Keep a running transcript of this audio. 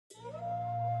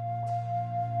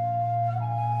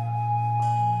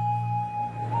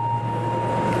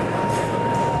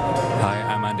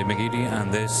Eady,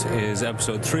 and this is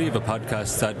episode 3 of a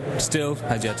podcast that still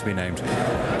has yet to be named.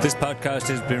 This podcast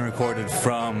has been recorded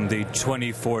from the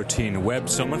 2014 Web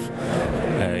Summit,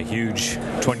 a huge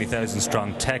 20,000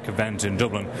 strong tech event in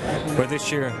Dublin, where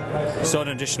this year saw an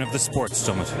edition of the Sports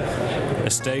Summit, a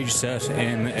stage set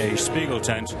in a Spiegel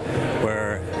tent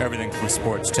where everything from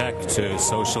sports tech to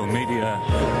social media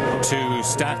to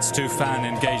stats to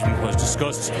fan engagement was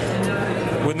discussed,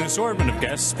 with an assortment of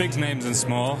guests, big names and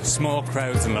small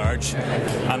crowds and large,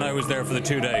 and I was there for the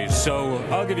 2 days. So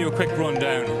I'll give you a quick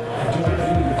rundown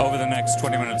over the next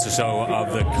 20 minutes or so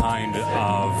of the kind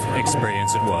of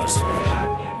experience it was.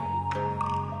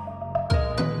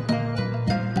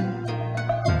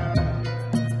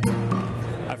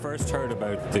 I first heard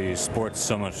about the Sports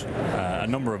Summit a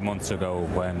number of months ago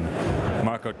when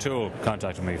Mark O'Toole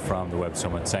contacted me from the Web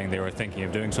Summit saying they were thinking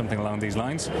of doing something along these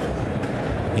lines.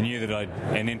 He knew that I'd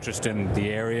an interest in the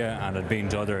area and had been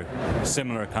to other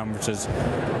similar conferences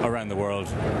around the world.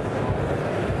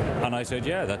 And I said,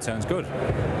 yeah, that sounds good.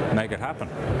 Make it happen.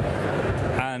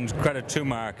 And credit to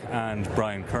Mark and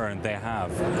Brian Curran, they have.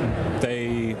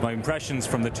 My impressions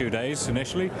from the 2 days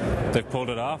initially, they've pulled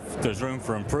it off. There's room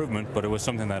for improvement, but it was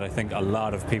something that I think a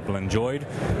lot of people enjoyed.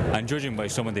 And judging by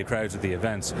some of the crowds at the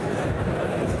events,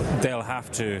 they'll have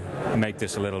to make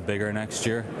this a little bigger next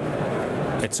year.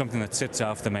 It's something that sits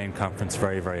off the main conference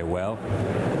very, very well.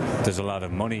 There's a lot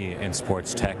of money in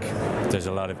sports tech. There's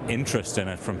a lot of interest in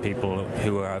it from people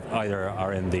who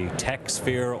are in the tech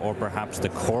sphere or perhaps the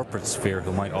corporate sphere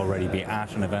who might already be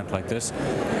at an event like this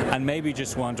and maybe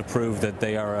just want to prove that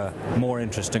they are a more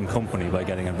interesting company by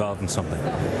getting involved in something.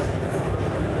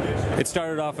 It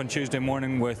started off on Tuesday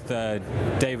morning with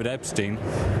David Epstein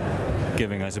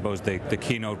giving, I suppose, the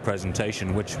keynote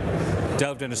presentation, which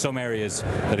delved into some areas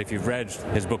that if you've read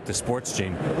his book, The Sports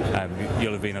Gene,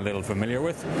 you'll have been a little familiar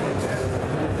with.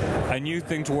 A new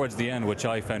thing towards the end, which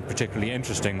I found particularly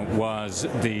interesting, was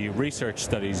the research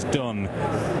that he's done,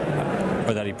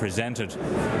 or that he presented.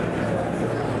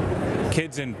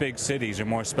 Kids in big cities are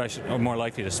more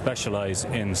likely to specialise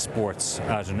in sports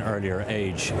at an earlier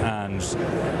age, and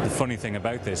the funny thing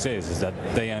about this is that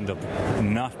they end up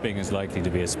not being as likely to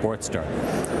be a sports star.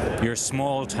 Your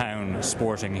small town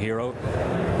sporting hero,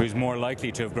 who's more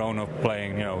likely to have grown up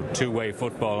playing, two-way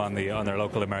football on their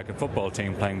local American football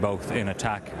team, playing both in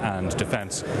attack and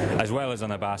defence, as well as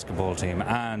on the basketball team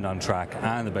and on track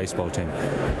and the baseball team,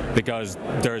 because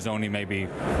there's only maybe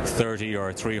 30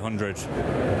 or 300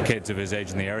 kids of his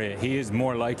age in the area. He is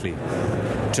more likely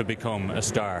to become a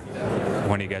star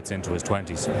when he gets into his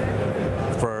 20s.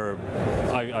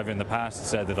 I've in the past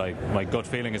said that my gut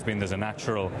feeling has been there's a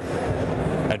natural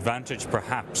advantage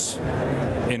perhaps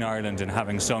in Ireland in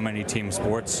having so many team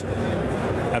sports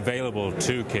available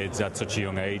to kids at such a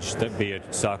young age, that be it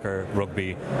soccer,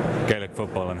 rugby, Gaelic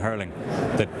football and hurling,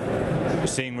 that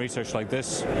seeing research like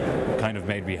this kind of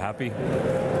made me happy.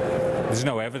 There's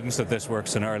no evidence that this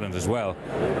works in Ireland as well,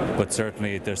 but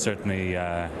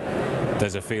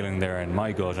there's a feeling there in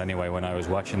my gut anyway when I was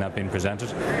watching that being presented,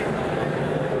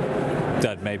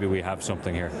 that maybe we have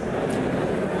something here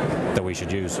that we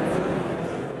should use.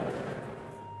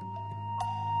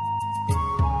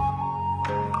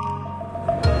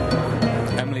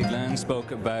 Emily Glenn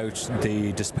spoke about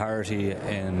the disparity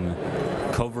in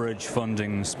coverage,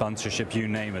 funding, sponsorship, you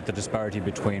name it, the disparity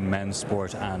between men's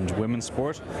sport and women's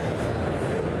sport.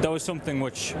 That was something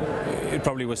which it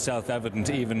probably was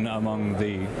self-evident even among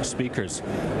the speakers.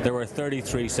 There were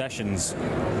 33 sessions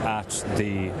at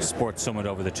the Sports Summit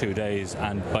over the 2 days,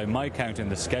 and by my count in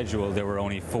the schedule there were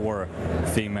only 4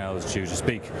 females due to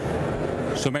speak.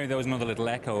 So maybe there was another little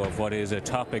echo of what is a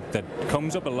topic that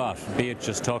comes up a lot, be it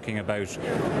just talking about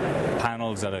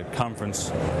panels at a conference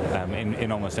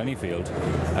in almost any field,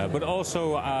 but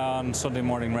also on Sunday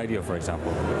morning radio, for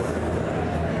example.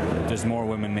 There's more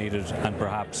women needed and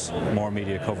perhaps more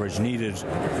media coverage needed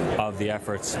of the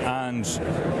efforts, and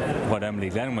what Emily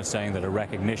Glenn was saying, that a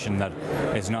recognition that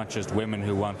it's not just women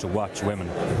who want to watch women,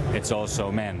 it's also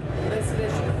men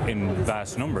in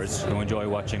vast numbers who enjoy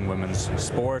watching women's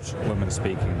sport, women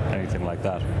speaking, anything like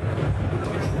that.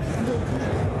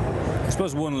 I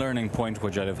suppose one learning point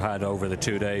which I'd have had over the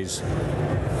 2 days,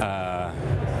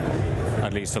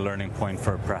 at least a learning point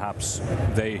for perhaps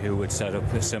they who would set up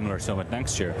a similar summit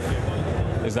next year,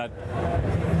 is that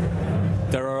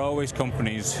there are always always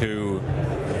companies who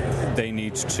they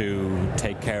need to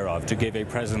take care of, to give a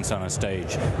presence on a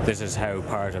stage. This is how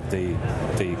part of the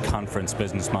conference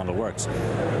business model works.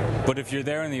 But if you're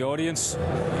there in the audience,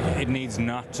 it needs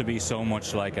not to be so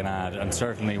much like an ad. And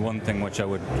certainly one thing which I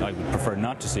would prefer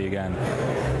not to see again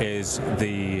is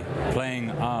the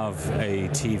playing of a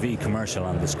TV commercial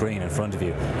on the screen in front of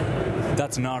you.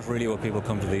 That's not really what people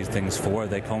come to these things for.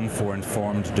 They come for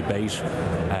informed debate,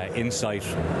 insight,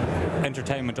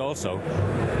 entertainment also,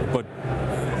 but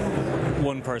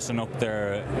one person up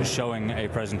there showing a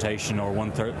presentation or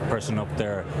one person up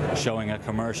there showing a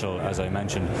commercial, as I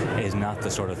mentioned, is not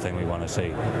the sort of thing we want to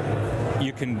see.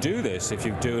 You can do this if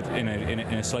you do it in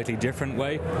a slightly different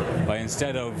way, by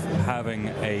instead of having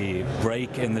a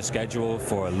break in the schedule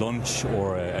for a lunch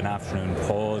or an afternoon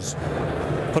pause,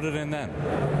 put it in then.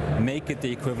 Make it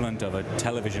the equivalent of a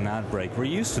television ad break. We're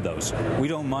used to those. We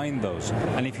don't mind those.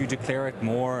 And if you declare it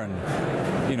more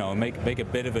and, you know, make a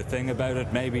bit of a thing about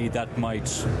it, maybe that might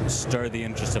stir the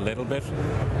interest a little bit.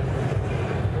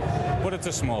 But it's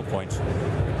a small point.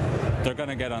 They're going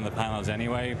to get on the panels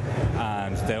anyway,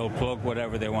 and they'll plug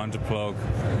whatever they want to plug.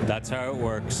 That's how it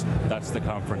works. That's the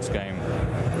conference game.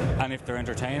 And if they're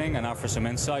entertaining and offer some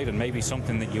insight and maybe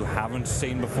something that you haven't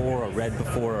seen before or read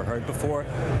before or heard before,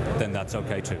 then that's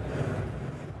okay too.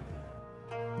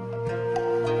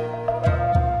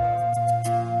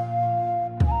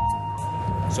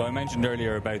 So I mentioned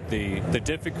earlier about the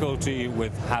difficulty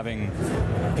with having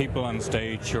people on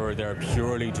stage who are there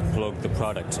purely to plug the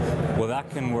product. Well, that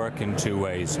can work in two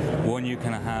ways. One, you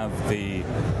can have the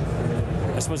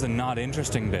not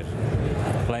interesting bit,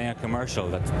 playing a commercial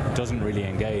that doesn't really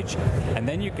engage. And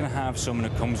then you can have someone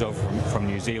who comes over from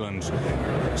New Zealand,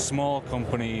 small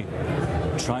company,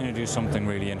 trying to do something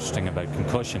really interesting about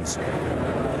concussions.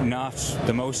 Not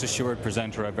the most assured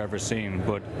presenter I've ever seen,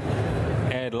 but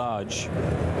Ed Lodge,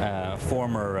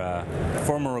 former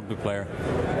rugby player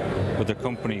with their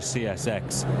company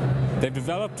CSX, they've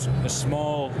developed a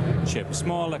small chip,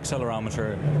 small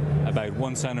accelerometer, about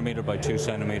 1 centimeter by 2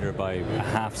 centimeter by a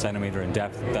half centimeter in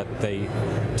depth, that they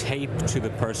tape to the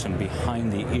person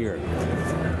behind the ear.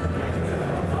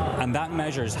 And that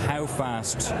measures how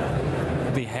fast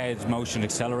the head motion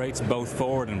accelerates, both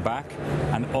forward and back,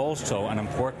 and also, and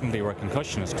importantly where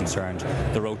concussion is concerned,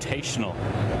 the rotational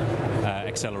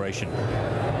acceleration.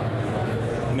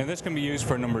 Now, this can be used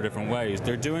for a number of different ways.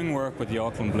 They're doing work with the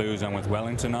Auckland Blues and with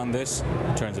Wellington on this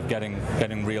in terms of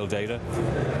getting real data.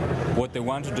 What they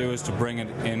want to do is to bring it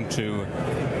into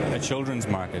a children's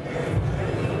market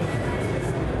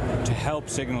to help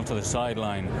signal to the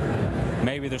sideline,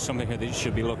 maybe there's something here that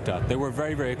should be looked at. They were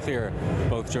very, very clear,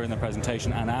 both during the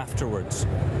presentation and afterwards,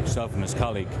 myself and his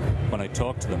colleague, when I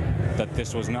talked to them, that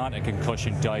this was not a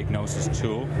concussion diagnosis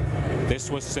tool.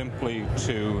 This was simply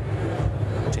to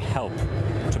help,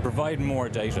 to provide more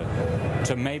data,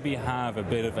 to maybe have a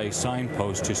bit of a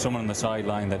signpost to someone on the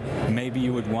sideline that maybe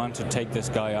you would want to take this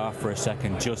guy off for a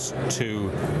second just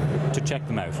to check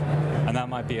them out. And that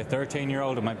might be a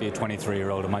 13-year-old, it might be a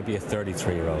 23-year-old, it might be a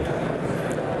 33-year-old.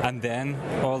 And then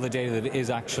all the data that is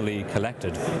actually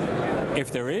collected,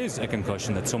 if there is a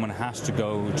concussion that someone has to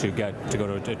go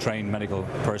to a trained medical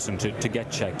person to get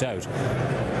checked out,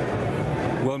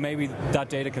 well, maybe that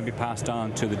data can be passed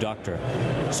on to the doctor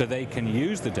so they can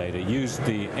use the data, use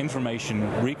the information,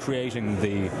 recreating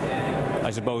the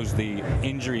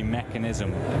injury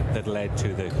mechanism that led to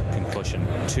the concussion,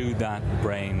 to that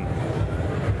brain,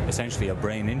 essentially a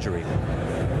brain injury.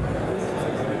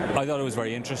 I thought it was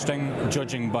very interesting,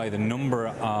 judging by the number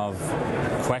of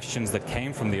questions that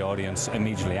came from the audience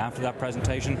immediately after that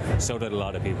presentation. So did a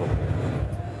lot of people.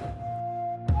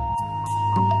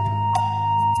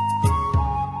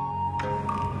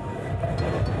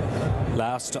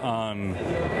 Last on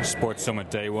Sports Summit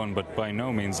Day 1, but by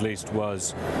no means least,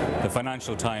 was the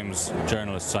Financial Times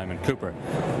journalist Simon Cooper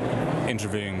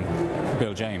interviewing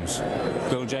Bill James.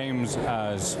 Bill James,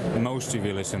 as most of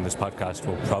you listening to this podcast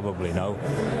will probably know,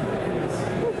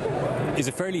 is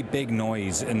a fairly big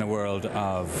noise in the world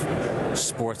of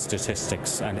sports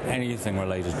statistics and anything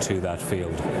related to that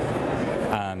field.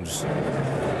 And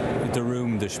the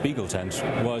room, the Spiegel tent,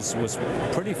 was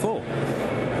pretty full.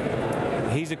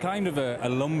 He's a kind of a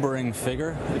lumbering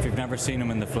figure, if you've never seen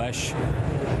him in the flesh.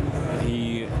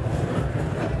 He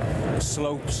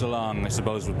slopes along, I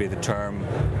suppose would be the term.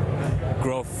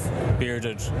 Gruff,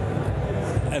 bearded,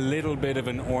 a little bit of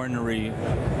an ornery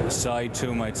side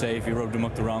to him, I'd say, if you rubbed him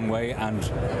up the wrong way. And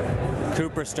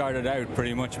Cooper started out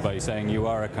pretty much by saying, "You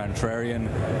are a contrarian,"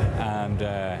 and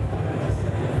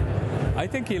I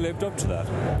think he lived up to that.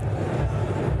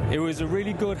 It was a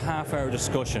really good half-hour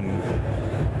discussion,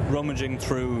 rummaging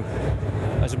through,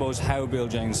 suppose, how Bill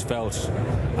James felt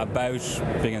about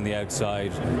being on the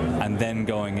outside and then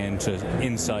going into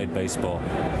inside baseball.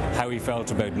 How he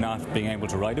felt about not being able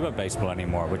to write about baseball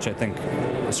anymore, which I think,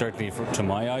 certainly to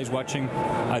my eyes watching,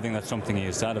 I think that's something he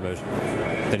is sad about.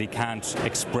 That he can't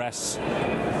express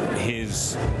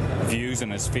his views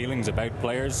and his feelings about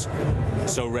players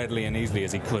so readily and easily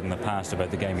as he could in the past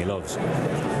about the game he loves.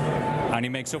 And he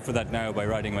makes up for that now by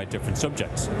writing about different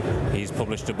subjects. He's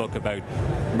published a book about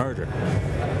murder.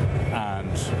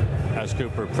 And as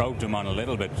Cooper probed him on a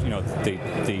little bit,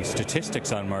 the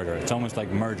statistics on murder, it's almost like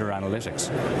murder analytics.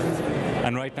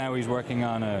 And right now he's working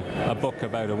on a book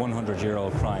about a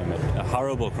 100-year-old crime, a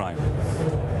horrible crime,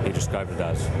 he described it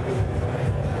as.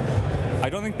 I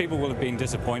don't think people will have been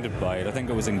disappointed by it. I think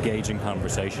it was engaging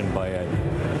conversation by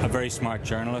a very smart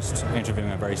journalist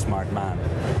interviewing a very smart man.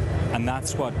 And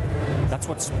that's what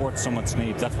sports summits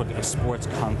need. That's what a sports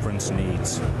conference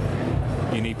needs.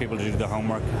 You need people to do their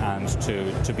homework and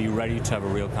to be ready to have a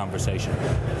real conversation.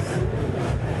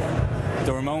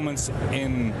 There were moments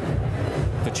in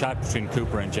the chat between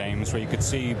Cooper and James where you could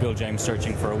see Bill James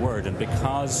searching for a word, and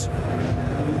because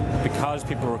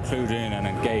people were clued in and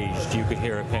engaged, you could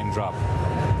hear a pin drop.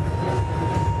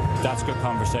 That's good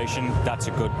conversation, that's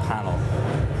a good panel,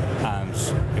 and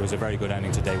it was a very good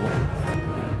ending to day one.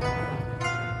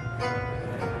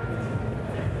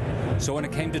 So when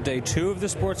it came to day 2 of the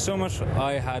Sports Summit,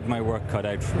 I had my work cut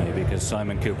out for me because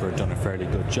Simon Cooper had done a fairly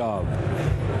good job.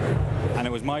 And it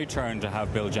was my turn to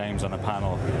have Bill James on a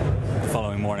panel the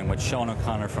following morning with Sean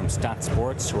O'Connor from Stat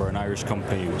Sports, who are an Irish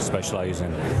company who specialise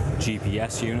in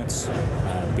GPS units,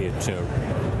 be it to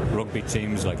rugby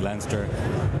teams like Leinster,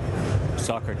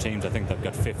 soccer teams. I think they've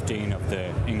got 15 of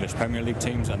the English Premier League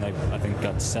teams, and they've, I think,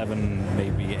 got 7,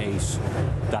 maybe 8,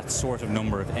 that sort of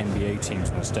number of NBA teams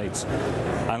in the States.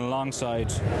 And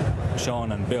alongside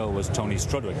Sean and Bill was Tony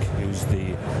Strudwick, who's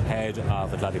the head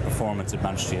of Athletic Performance at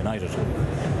Manchester United.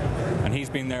 And he's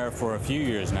been there for a few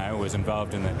years now, was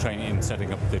involved in in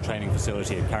setting up the training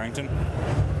facility at Carrington,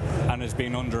 and has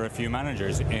been under a few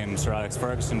managers in Sir Alex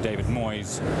Ferguson, David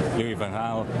Moyes, Louis van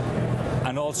Gaal,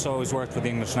 and also has worked with the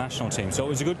English national team. So it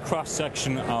was a good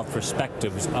cross-section of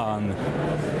perspectives on,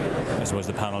 I suppose,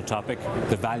 the panel topic,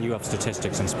 the value of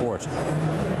statistics in sport.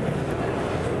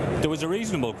 There was a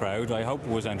reasonable crowd. I hope it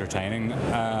was entertaining.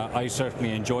 I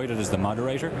certainly enjoyed it as the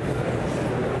moderator.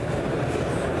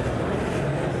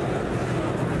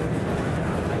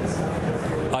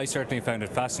 I certainly found it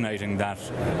fascinating that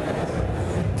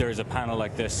there is a panel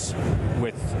like this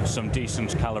with some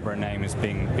decent calibre names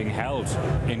being held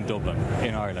in Dublin,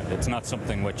 in Ireland. It's not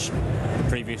something which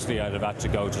previously I'd have had to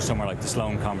go to somewhere like the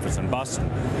Sloan Conference in Boston,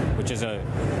 which is a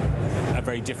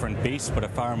very different beast, but a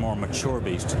far more mature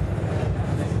beast.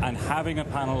 And having a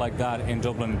panel like that in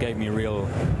Dublin gave me real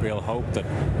hope that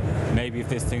maybe if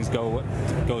this thing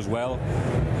goes well,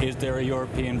 is there a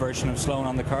European version of Sloan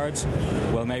on the cards?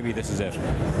 Well, maybe this is it,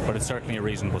 but it's certainly a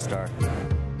reasonable start.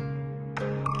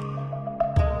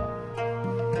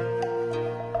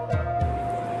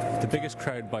 The biggest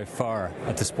crowd by far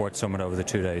at the Sports Summit over the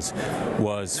 2 days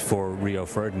was for Rio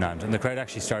Ferdinand, and the crowd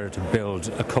actually started to build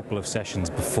a couple of sessions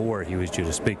before he was due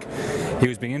to speak. He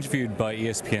was being interviewed by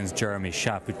ESPN's Jeremy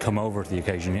Schaap, who'd come over to the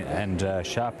occasion, and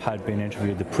Schaap had been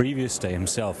interviewed the previous day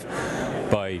himself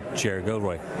by Ger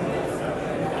Gilroy.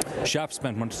 Schaap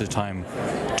spent much of the time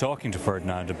talking to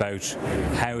Ferdinand about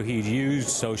how he'd used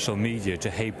social media to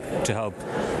help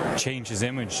change his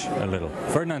image a little.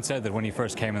 Ferdinand said that when he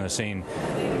first came on the scene,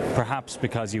 perhaps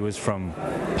because he was from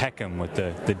Peckham with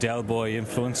the Del Boy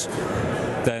influence,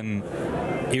 then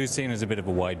he was seen as a bit of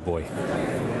a wide boy.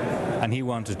 And he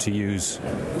wanted to use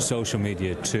social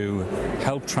media to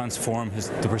help transform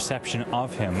the perception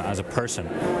of him as a person.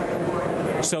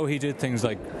 So he did things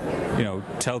like,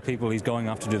 tell people he's going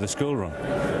off to do the school run.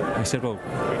 I said, well,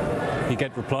 he'd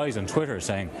get replies on Twitter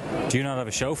saying, do you not have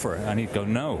a chauffeur? And he'd go,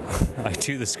 no, I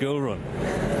do the school run.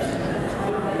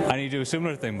 And he'd do a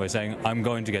similar thing by saying, I'm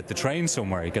going to get the train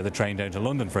somewhere. He'd get the train down to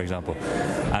London, for example.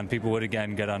 And people would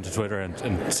again get onto Twitter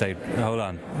and say, hold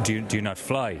on, do you not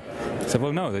fly? I said,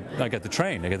 well, no, I get the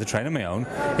train. I get the train on my own.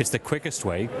 It's the quickest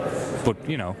way. But,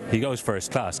 he goes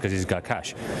first class because he's got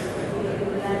cash.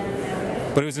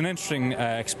 But it was an interesting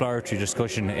exploratory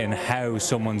discussion in how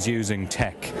someone's using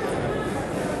tech,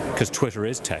 because Twitter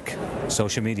is tech.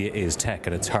 Social media is tech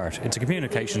at its heart. It's a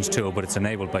communications tool, but it's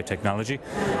enabled by technology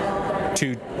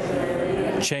to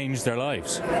change their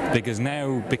lives. Because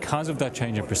now, because of that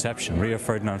change in perception, Rio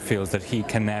Ferdinand feels that he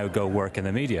can now go work in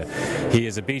the media. He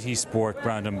is a BT Sport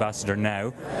brand ambassador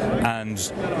now, and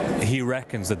he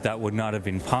reckons that would not have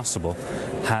been possible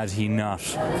had he not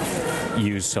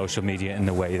used social media in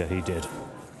the way that he did.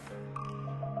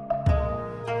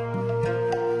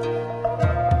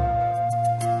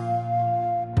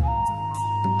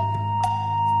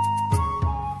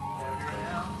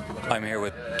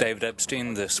 David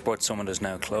Epstein, the Sports Summit is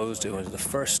now closed. It was the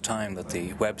first time that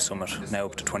the Web Summit, now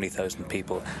up to 20,000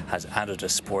 people, has added a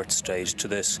sports stage to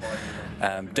this.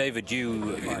 David,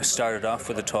 you started off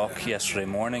with a talk yesterday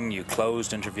morning. You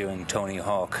closed interviewing Tony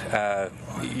Hawk.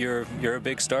 You're a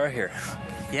big star here.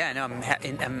 Yeah, no,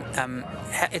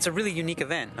 it's a really unique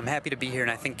event. I'm happy to be here, and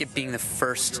I think it being the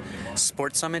first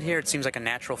sports summit here, it seems like a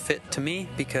natural fit to me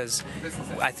because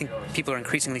I think people are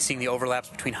increasingly seeing the overlaps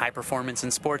between high performance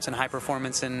in sports and high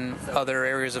performance in other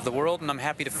areas of the world, and I'm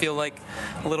happy to feel like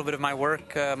a little bit of my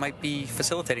work might be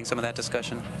facilitating some of that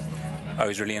discussion. I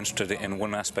was really interested in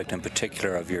one aspect in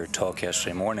particular of your talk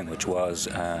yesterday morning, which was,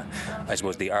 I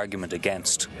suppose, the argument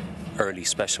against early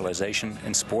specialisation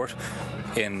in sport.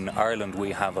 In Ireland,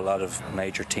 we have a lot of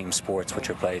major team sports which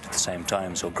are played at the same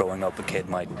time. So growing up, a kid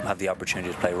might have the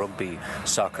opportunity to play rugby,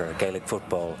 soccer, Gaelic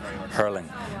football, hurling.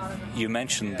 You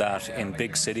mentioned that in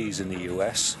big cities in the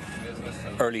US,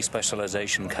 early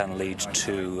specialisation can lead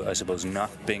to, I suppose, not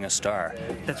being a star.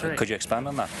 That's right. Could you expand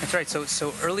on that? That's right.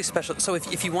 So early special. So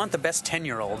if you want the best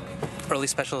 10-year-old, early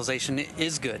specialization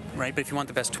is good, right? But if you want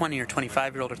the best 20 or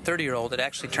 25-year-old or 30-year-old, it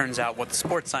actually turns out what the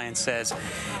sports science says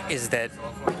is that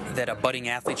a budding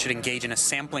athlete should engage in a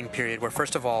sampling period where,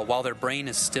 first of all, while their brain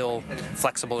is still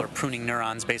flexible or pruning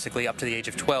neurons basically up to the age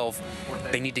of 12,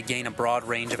 they need to gain a broad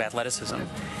range of athleticism.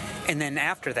 And then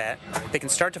after that, they can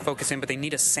start to focus in, but they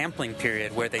need a sampling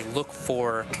period where they look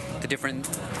for the different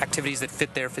activities that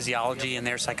fit their physiology and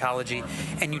their psychology,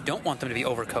 and you don't want them to be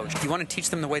overcoached. You want to teach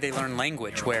them the way they learn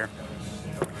language, where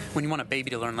when you want a baby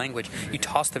to learn language, you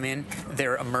toss them in,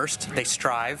 they're immersed, they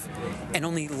strive, and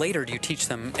only later do you teach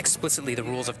them explicitly the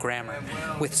rules of grammar.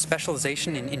 With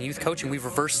specialization in youth coaching, we've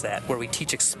reversed that, where we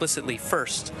teach explicitly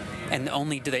first, and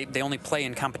they only play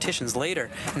in competitions later,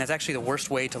 and that's actually the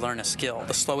worst way to learn a skill,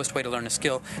 the slowest way to learn a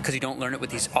skill, because you don't learn it with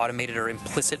these automated or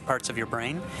implicit parts of your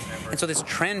brain. And so this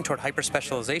trend toward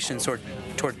hyper-specialization,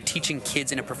 toward teaching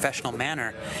kids in a professional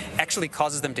manner, actually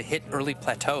causes them to hit early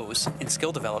plateaus in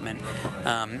skill development.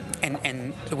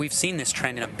 And we've seen this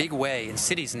trend in a big way in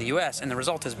cities in the U.S., and the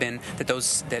result has been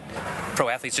that pro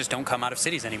athletes just don't come out of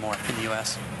cities anymore in the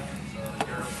U.S.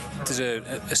 There's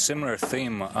a similar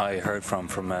theme I heard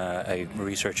from a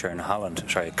researcher in Holland,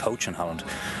 a coach in Holland,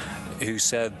 who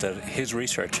said that his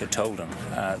research had told him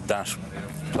that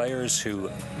players who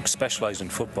specialise in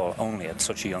football only at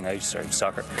such a young age,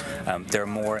 soccer, they're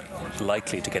more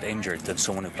likely to get injured than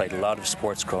someone who played a lot of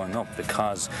sports growing up,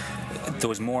 because there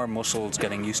was more muscles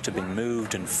getting used to being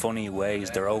moved in funny ways.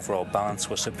 Their overall balance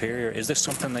was superior. Is this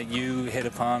something that you hit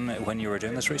upon when you were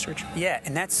doing this research? Yeah,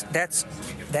 and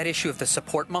that issue of the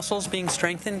support muscles being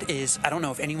strengthened is, I don't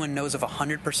know if anyone knows of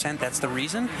 100% that's the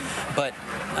reason, but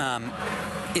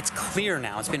it's clear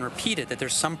now, it's been repeated, that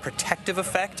there's some protective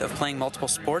effect of playing multiple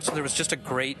sports. So there was just a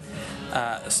great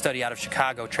study out of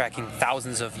Chicago tracking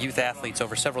thousands of youth athletes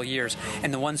over several years,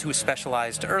 and the ones who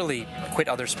specialized early, quit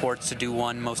other sports to do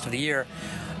one most of the year,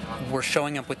 were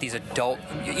showing up with these adult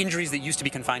injuries that used to be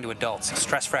confined to adults: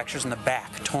 stress fractures in the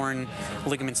back, torn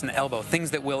ligaments in the elbow,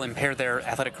 things that will impair their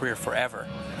athletic career forever,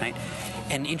 right?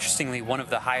 And interestingly, one of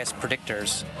the highest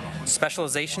predictors,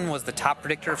 specialization was the top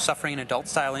predictor of suffering an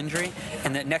adult-style injury,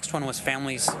 and the next one was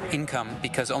families' income,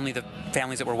 because only the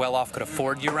families that were well off could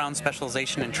afford year-round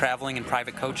specialization and traveling and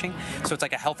private coaching. So it's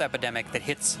like a health epidemic that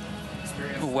hits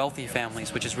wealthy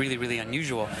families, which is really, really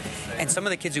unusual. And some of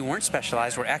the kids who weren't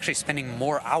specialized were actually spending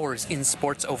more hours in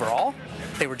sports overall.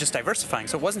 They were just diversifying.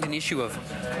 So it wasn't an issue of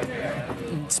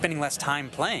spending less time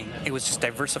playing. It was just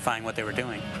diversifying what they were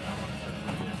doing.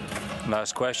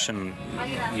 Last question.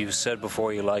 You said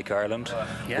before you like Ireland.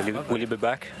 Yeah. Will you be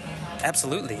back?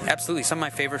 Absolutely, absolutely. Some of my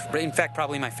favorite, in fact,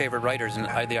 probably my favorite writers, and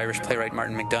the Irish playwright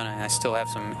Martin McDonagh. And I still have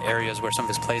some areas where some of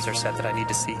his plays are set that I need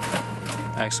to see.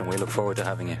 Excellent. We look forward to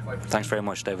having you. Thanks very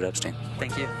much, David Epstein.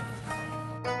 Thank you.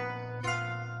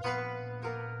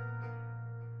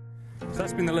 So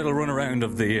that's been the little run around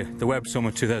of the Web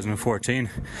Summit 2014,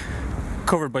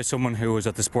 covered by someone who was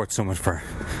at the Sports Summit for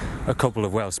a couple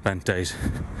of well-spent days.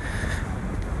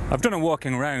 I've done a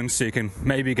walking around so you can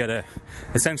maybe get a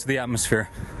sense of the atmosphere,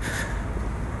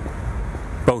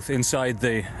 both inside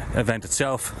the event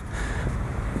itself,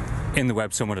 in the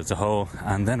Web Summit as a whole,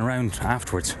 and then around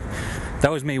afterwards.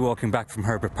 That was me walking back from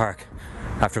Herbert Park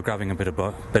after grabbing a bit of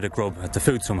grub at the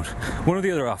Food Summit, one of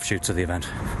the other offshoots of the event.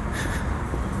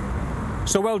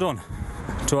 So well done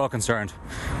to all concerned.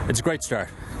 It's a great start.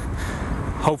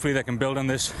 Hopefully they can build on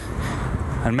this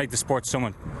and make the Sports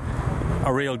Summit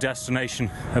a real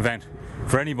destination event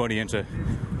for anybody into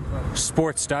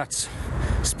sports stats,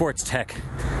 sports tech,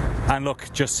 and look,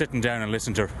 just sitting down and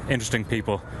listening to interesting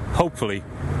people, hopefully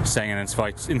saying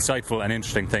insightful and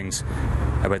interesting things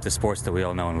about the sports that we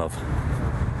all know and love.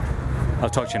 I'll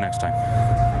talk to you next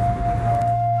time.